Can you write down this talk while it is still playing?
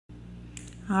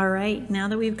All right, now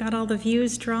that we've got all the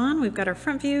views drawn, we've got our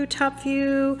front view, top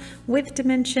view, with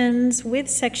dimensions, with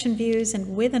section views,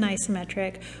 and with an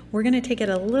isometric, we're going to take it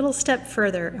a little step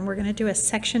further and we're going to do a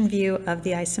section view of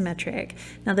the isometric.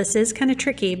 Now this is kind of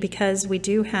tricky because we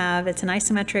do have, it's an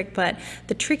isometric, but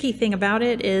the tricky thing about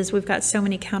it is we've got so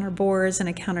many counter bores and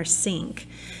a countersink.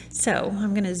 So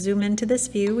I'm going to zoom into this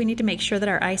view. We need to make sure that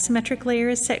our isometric layer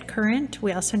is set current.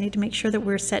 We also need to make sure that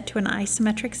we're set to an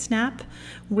isometric snap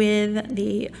with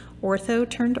the ortho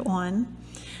turned on.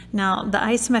 Now the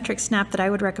isometric snap that I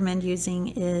would recommend using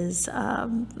is,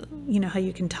 you know how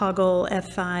you can toggle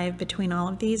F5 between all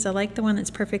of these. I like the one that's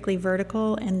perfectly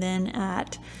vertical and then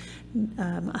at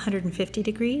 150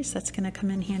 degrees. That's going to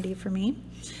come in handy for me.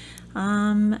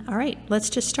 All right, let's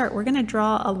just start. We're going to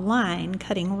draw a line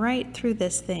cutting right through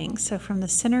this thing. So from the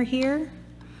center here,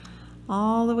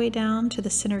 all the way down to the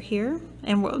center here.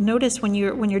 And notice when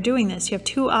you're doing this, you have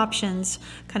two options,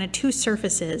 kind of two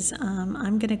surfaces.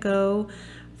 I'm going to go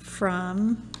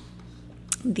from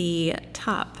the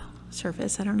top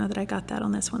surface. I don't know that I got that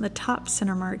on this one. The top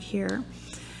center mark here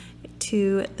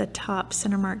to the top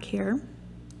center mark here.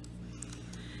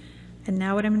 And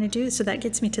now what I'm going to do, so that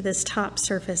gets me to this top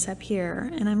surface up here,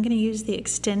 and I'm going to use the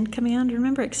extend command.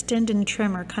 Remember, extend and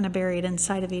trim are kind of buried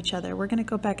inside of each other. We're going to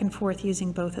go back and forth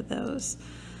using both of those.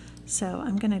 So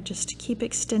I'm going to just keep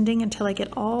extending until I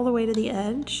get all the way to the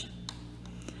edge.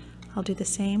 I'll do the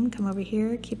same, come over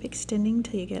here, keep extending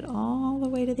till you get all the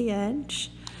way to the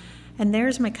edge. And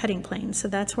there's my cutting plane, so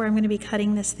that's where I'm going to be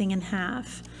cutting this thing in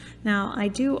half. Now I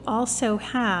do also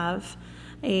have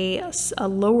a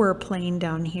lower plane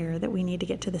down here that we need to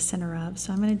get to the center of.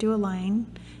 So I'm going to do a line,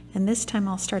 and this time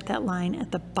I'll start that line at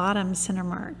the bottom center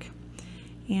mark.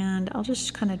 And I'll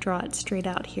just kind of draw it straight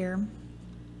out here.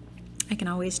 I can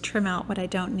always trim out what I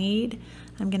don't need.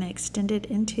 I'm going to extend it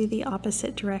into the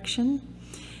opposite direction.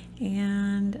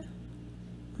 And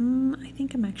I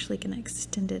think I'm actually going to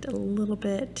extend it a little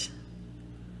bit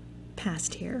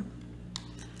past here.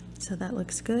 So that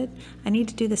looks good. I need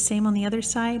to do the same on the other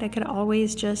side. I could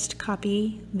always just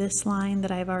copy this line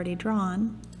that I've already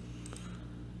drawn,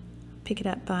 pick it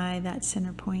up by that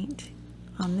center point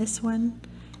on this one,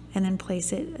 and then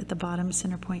place it at the bottom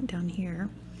center point down here.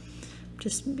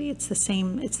 Just, it's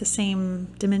the same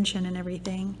dimension and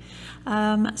everything.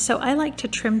 So I like to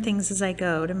trim things as I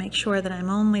go to make sure that I'm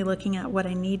only looking at what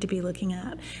I need to be looking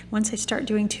at. Once I start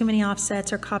doing too many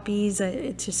offsets or copies,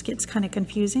 it just gets kind of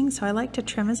confusing. So I like to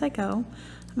trim as I go.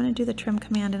 I'm going to do the trim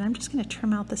command, and I'm just going to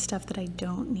trim out the stuff that I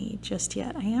don't need just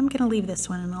yet. I am going to leave this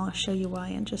one, and I'll show you why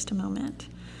in just a moment.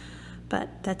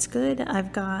 But that's good.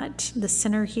 I've got the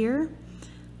center here.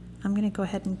 I'm going to go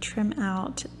ahead and trim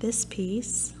out this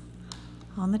piece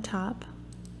on the top,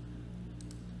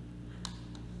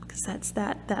 because that's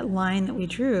that line that we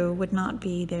drew would not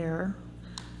be there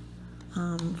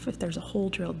if there's a hole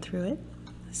drilled through it.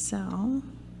 So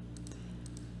I'm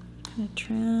going to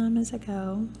trim as I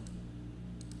go,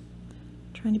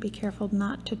 trying to be careful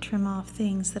not to trim off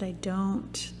things that I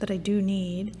do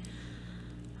need.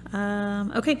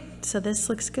 Okay, so this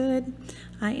looks good.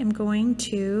 I am going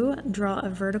to draw a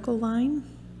vertical line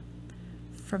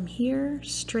from here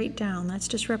straight down. That's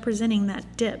just representing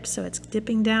that dip. So it's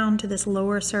dipping down to this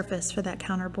lower surface for that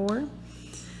counter bore.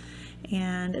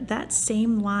 And that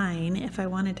same line, if I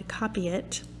wanted to copy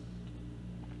it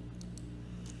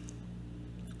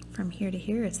from here to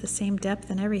here, it's the same depth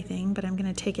and everything, but I'm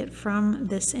going to take it from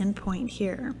this endpoint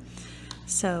here.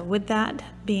 So with that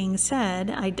being said,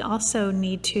 I also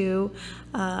need to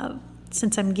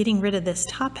since I'm getting rid of this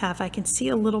top half, I can see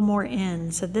a little more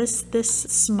in. So this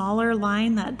smaller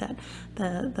line, the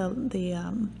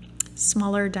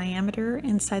smaller diameter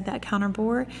inside that counter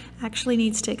bore actually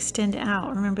needs to extend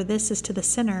out. Remember, this is to the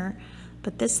center,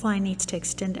 but this line needs to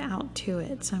extend out to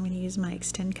it. So I'm going to use my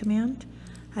extend command.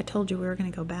 I told you we were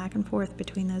going to go back and forth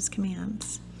between those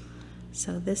commands.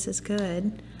 So this is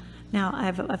good. Now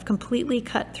I've completely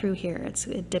cut through here.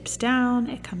 It dips down,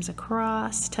 it comes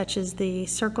across, touches the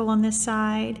circle on this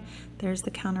side. There's the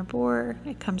counter bore,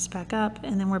 it comes back up,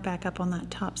 and then we're back up on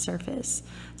that top surface.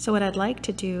 So what I'd like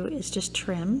to do is just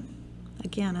trim.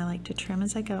 Again, I like to trim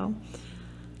as I go.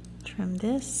 Trim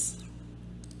this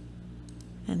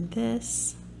and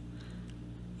this.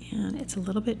 And it's a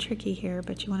little bit tricky here,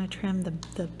 but you want to trim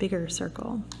the bigger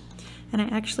circle. And I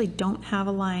actually don't have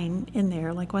a line in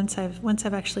there. Like once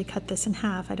I've actually cut this in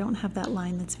half, I don't have that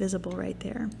line that's visible right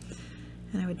there.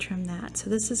 And I would trim that. So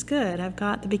this is good. I've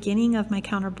got the beginning of my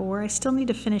counter bore. I still need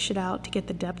to finish it out to get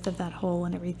the depth of that hole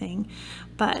and everything,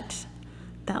 but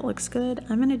that looks good.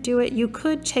 I'm going to do it. You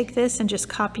could take this and just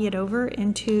copy it over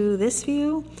into this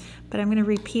view, but I'm going to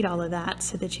repeat all of that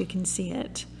so that you can see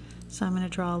it. So I'm going to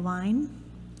draw a line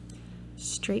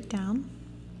straight down,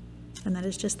 and that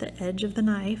is just the edge of the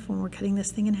knife. When we're cutting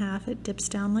this thing in half, it dips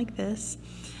down like this.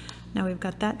 Now we've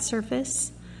got that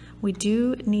surface. We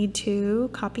do need to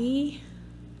copy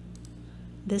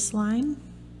this line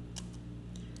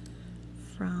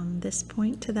from this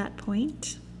point to that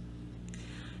point.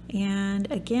 And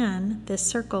again, this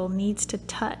circle needs to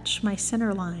touch my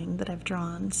center line that I've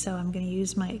drawn. So I'm going to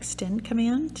use my extend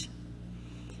command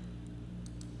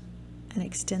and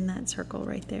extend that circle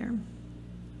right there.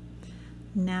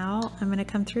 Now I'm going to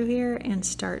come through here and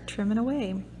start trimming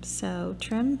away. So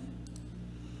trim.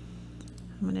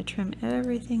 I'm going to trim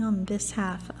everything on this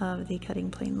half of the cutting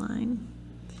plane line.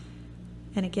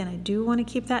 And again, I do want to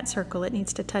keep that circle. It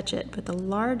needs to touch it, but the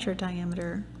larger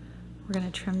diameter, we're going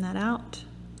to trim that out.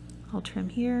 I'll trim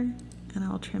here and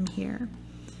I'll trim here.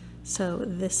 So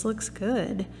this looks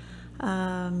good.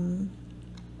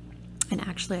 And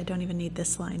actually, I don't even need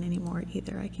this line anymore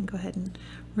either. I can go ahead and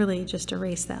really just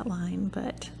erase that line,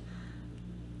 but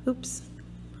oops,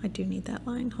 I do need that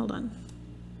line. Hold on.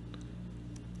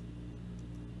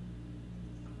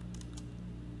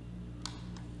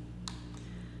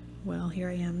 Well, here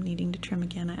I am needing to trim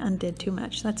again. I undid too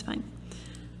much. That's fine.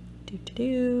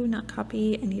 Not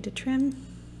copy. I need to trim.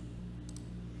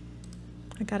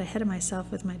 I got ahead of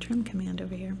myself with my trim command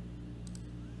over here.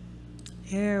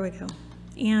 There we go.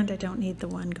 And I don't need the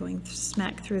one going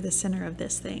smack through the center of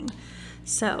this thing.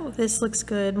 So this looks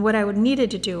good. What I would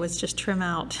needed to do was just trim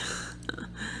out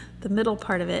the middle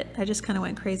part of it. I just kind of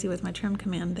went crazy with my trim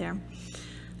command there.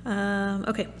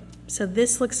 Okay, so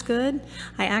this looks good.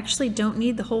 I actually don't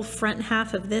need the whole front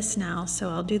half of this now, so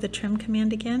I'll do the trim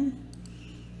command again.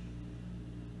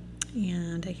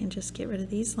 And I can just get rid of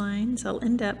these lines. I'll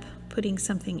end up putting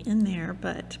something in there,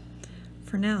 but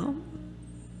for now,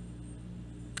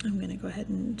 I'm going to go ahead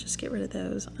and just get rid of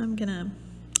those.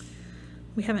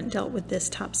 We haven't dealt with this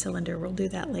top cylinder. We'll do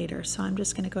that later. So I'm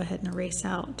just going to go ahead and erase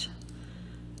out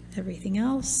everything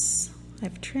else.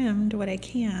 I've trimmed what I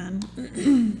can.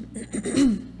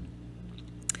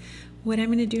 What I'm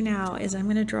going to do now is I'm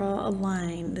going to draw a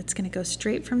line that's going to go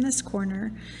straight from this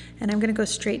corner, and I'm going to go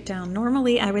straight down.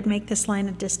 Normally I would make this line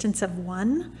a distance of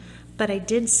 1, but I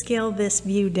did scale this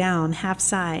view down half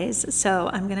size,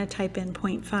 so I'm going to type in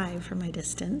 0.5 for my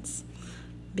distance,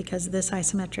 because this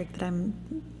isometric that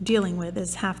I'm dealing with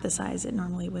is half the size it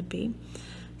normally would be.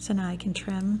 So now I can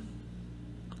trim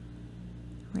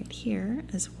right here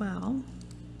as well.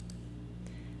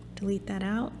 Delete that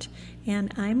out,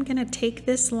 and I'm going to take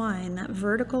this line, that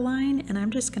vertical line, and I'm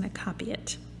just going to copy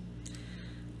it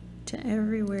to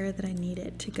everywhere that I need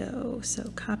it to go.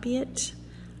 So copy it.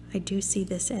 I do see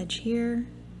this edge here,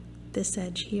 this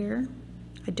edge here.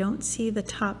 I don't see the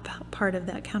top part of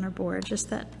that counterboard,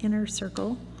 just that inner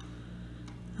circle.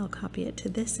 I'll copy it to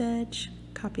this edge,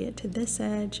 copy it to this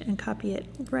edge, and copy it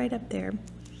right up there.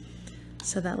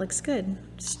 So that looks good.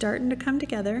 Starting to come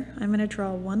together. I'm going to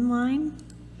draw one line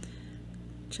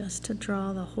just to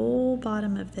draw the whole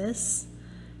bottom of this.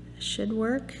 It should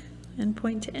work,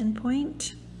 endpoint to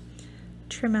endpoint.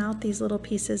 Trim out these little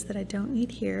pieces that I don't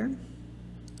need here.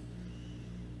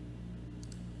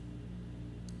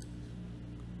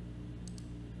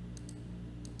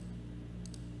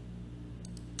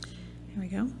 Here we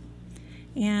go.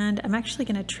 And I'm actually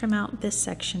going to trim out this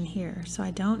section here, so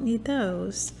I don't need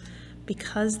those.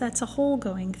 Because that's a hole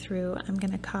going through, I'm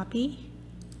going to copy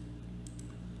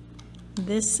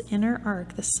this inner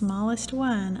arc, the smallest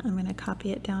one. I'm going to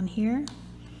copy it down here,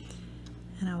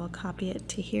 and I will copy it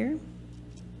to here,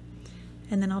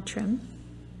 and then I'll trim.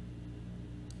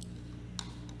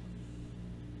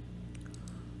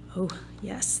 Oh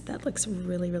yes, that looks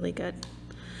really, really good.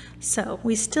 So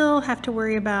we still have to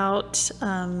worry about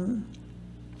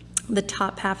the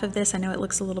top half of this. I know it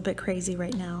looks a little bit crazy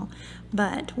right now,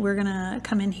 but we're gonna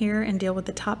come in here and deal with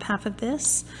the top half of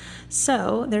this.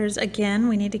 So there's, again,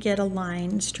 we need to get a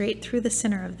line straight through the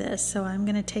center of this. So I'm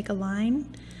gonna take a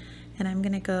line and I'm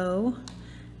gonna go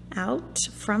out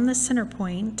from the center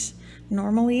point.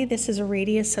 Normally this is a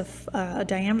radius of a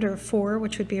diameter of 4,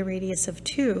 which would be a radius of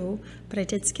 2, but I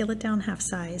did scale it down half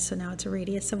size, so now it's a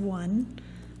radius of 1.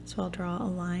 So I'll draw a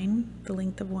line the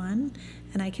length of 1,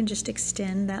 and I can just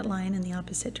extend that line in the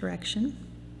opposite direction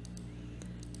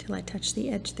till I touch the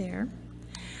edge there.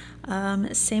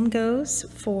 Same goes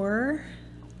for,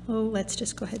 let's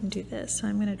just go ahead and do this. So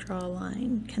I'm going to draw a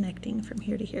line connecting from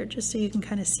here to here, just so you can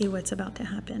kind of see what's about to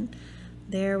happen.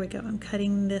 There we go. I'm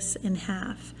cutting this in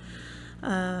half.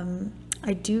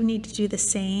 I do need to do the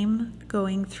same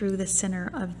going through the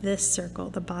center of this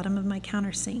circle, the bottom of my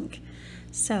countersink.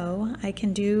 So I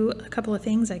can do a couple of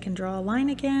things. I can draw a line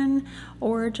again,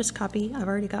 or just copy. I've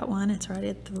already got one. It's right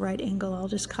at the right angle. I'll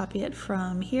just copy it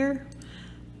from here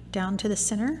down to the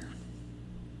center.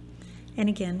 And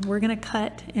again, we're going to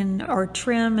cut and or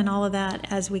trim and all of that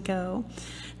as we go.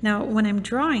 Now, when I'm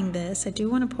drawing this, I do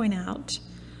want to point out,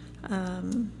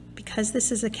 because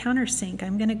this is a countersink,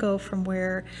 I'm going to go from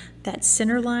where that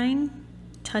center line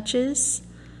touches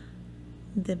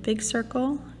the big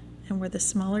circle and where the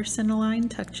smaller center line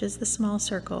touches the small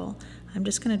circle. I'm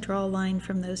just going to draw a line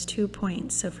from those 2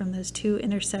 points, so from those 2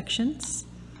 intersections.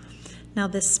 Now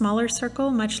this smaller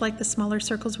circle, much like the smaller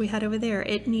circles we had over there,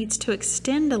 it needs to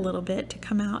extend a little bit to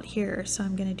come out here. So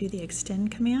I'm going to do the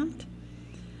extend command.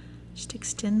 Just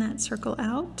extend that circle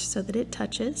out so that it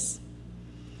touches.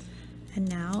 And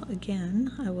now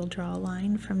again, I will draw a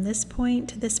line from this point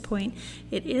to this point.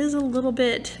 It is a little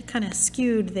bit kind of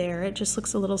skewed there. It just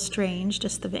looks a little strange,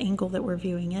 just the angle that we're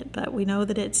viewing it, but we know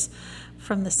that it's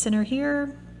from the center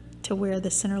here to where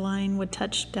the center line would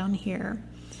touch down here.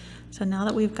 So now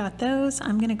that we've got those,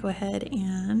 I'm going to go ahead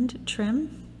and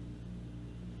trim.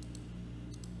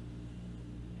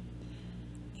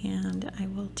 And I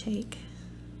will take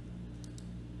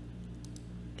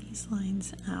these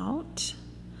lines out.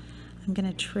 I'm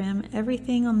going to trim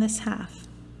everything on this half.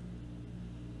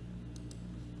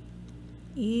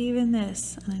 Even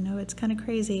this, and I know it's kind of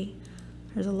crazy.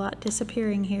 There's a lot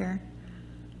disappearing here.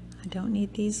 I don't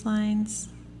need these lines.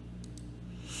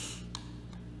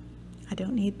 I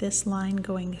don't need this line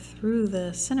going through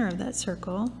the center of that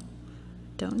circle.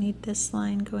 Don't need this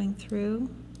line going through.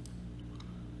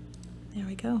 There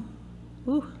we go.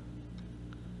 Ooh.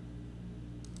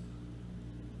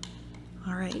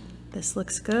 All right. This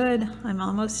looks good. I'm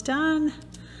almost done.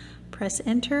 Press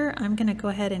enter. I'm going to go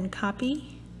ahead and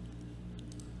copy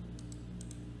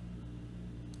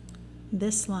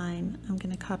this line. I'm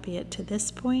going to copy it to this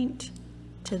point,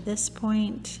 to this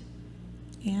point,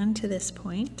 and to this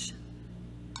point.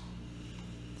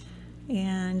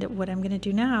 And what I'm going to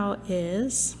do now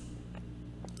is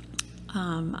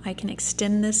I can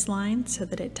extend this line so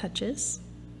that it touches.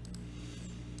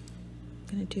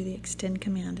 I'm going to do the extend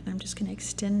command, and I'm just going to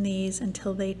extend these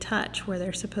until they touch where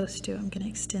they're supposed to. I'm going to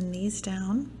extend these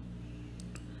down.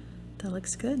 That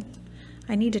looks good.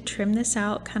 I need to trim this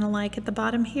out kind of like at the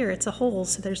bottom here. It's a hole,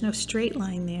 so there's no straight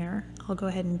line there. I'll go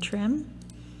ahead and trim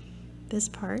this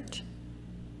part.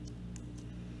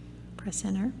 Press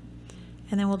enter.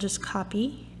 And then we'll just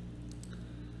copy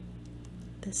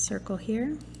this circle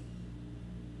here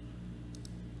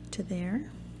to there.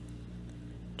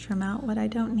 Trim out what I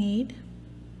don't need.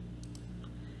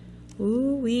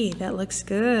 Ooh-wee, that looks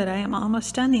good. I am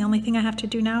almost done. The only thing I have to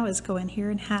do now is go in here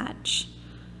and hatch.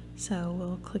 So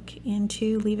we'll click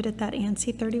into, leave it at that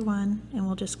ANSI 31, and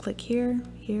we'll just click here,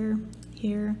 here,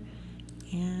 here,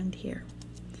 and here.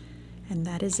 And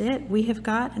that is it. We have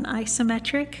got an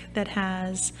isometric that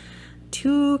has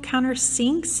 2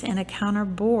 countersinks and a counter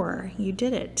bore. You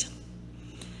did it.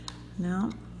 Now,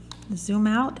 zoom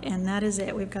out, and that is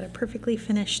it. We've got a perfectly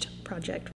finished project.